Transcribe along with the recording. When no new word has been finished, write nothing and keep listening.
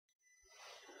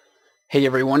Hey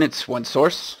everyone, it's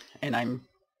OneSource, and I'm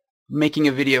making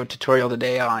a video tutorial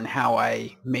today on how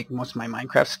I make most of my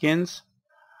Minecraft skins.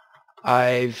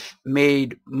 I've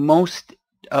made most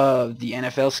of the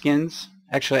NFL skins.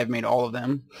 Actually, I've made all of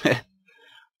them,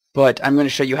 but I'm going to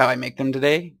show you how I make them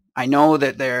today. I know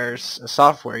that there's a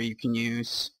software you can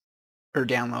use or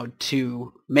download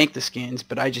to make the skins,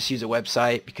 but I just use a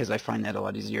website because I find that a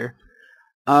lot easier.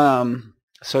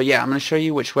 So yeah, I'm going to show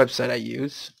you which website I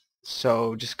use.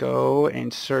 So just go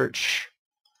and search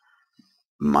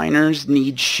Miners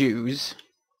Need Shoes.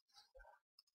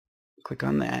 Click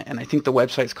on that, and I think the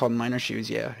website's called Miner Shoes.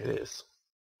 Yeah, it is.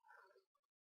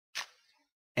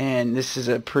 And this is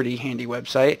a pretty handy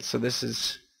website. So this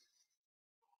is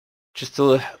just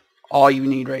all you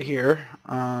need right here.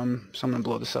 So I'm going to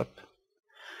blow this up.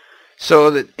 So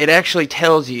that it actually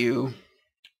tells you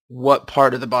what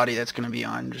part of the body that's going to be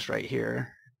on just right here.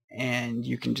 And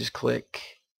you can just click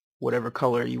whatever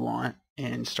color you want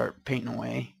and start painting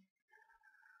away.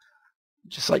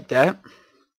 Just like that.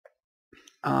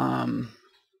 On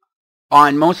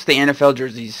most of the NFL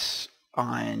jerseys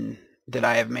that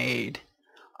I have made,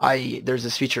 there's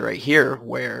this feature right here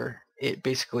where it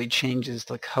basically changes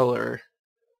the color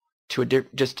to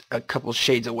just a couple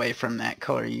shades away from that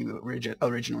color you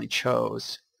originally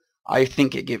chose. I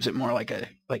think it gives it more like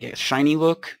a shiny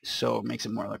look, so it makes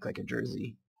it more look like a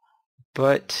jersey.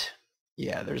 But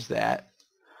yeah, there's that.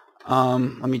 Let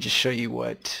me just show you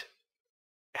what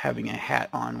having a hat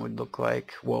on would look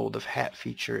like. Well, the hat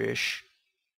feature-ish.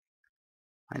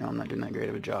 I know I'm not doing that great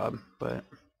of a job, but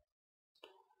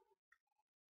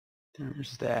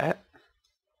there's that.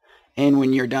 And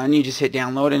when you're done, you just hit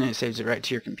download and it saves it right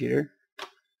to your computer.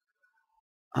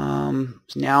 So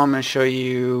now I'm going to show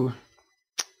you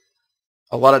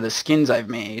a lot of the skins I've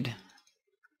made.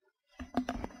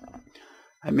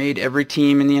 I made every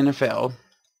team in the NFL.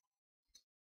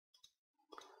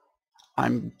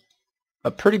 I'm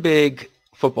a pretty big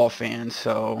football fan,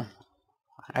 so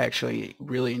I actually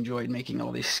really enjoyed making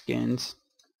all these skins.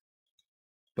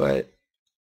 But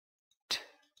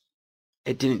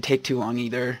it didn't take too long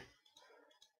either.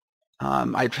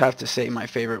 I'd have to say my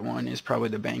favorite one is probably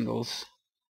the Bengals.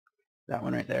 That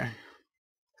one right there.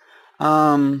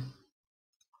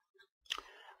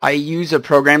 I use a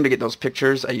program to get those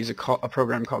pictures. I use a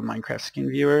program called Minecraft Skin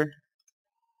Viewer.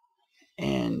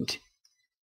 And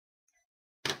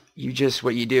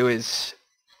what you do is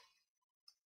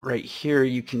right here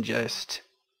you can just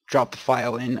drop the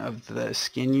file in of the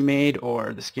skin you made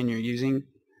or the skin you're using.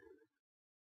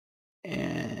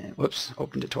 And whoops,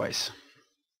 opened it twice.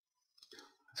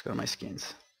 Let's go to my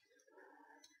skins.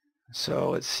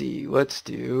 So let's see, let's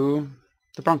do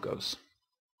the Broncos.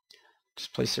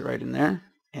 Just place it right in there,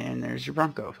 and there's your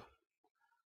Bronco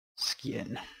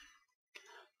skin.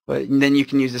 But then you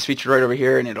can use this feature right over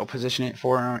here, and it'll position it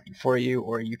for you,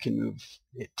 or you can move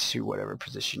it to whatever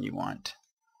position you want.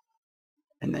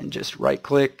 And then just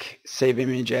right-click, save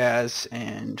image as,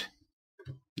 and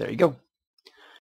there you go.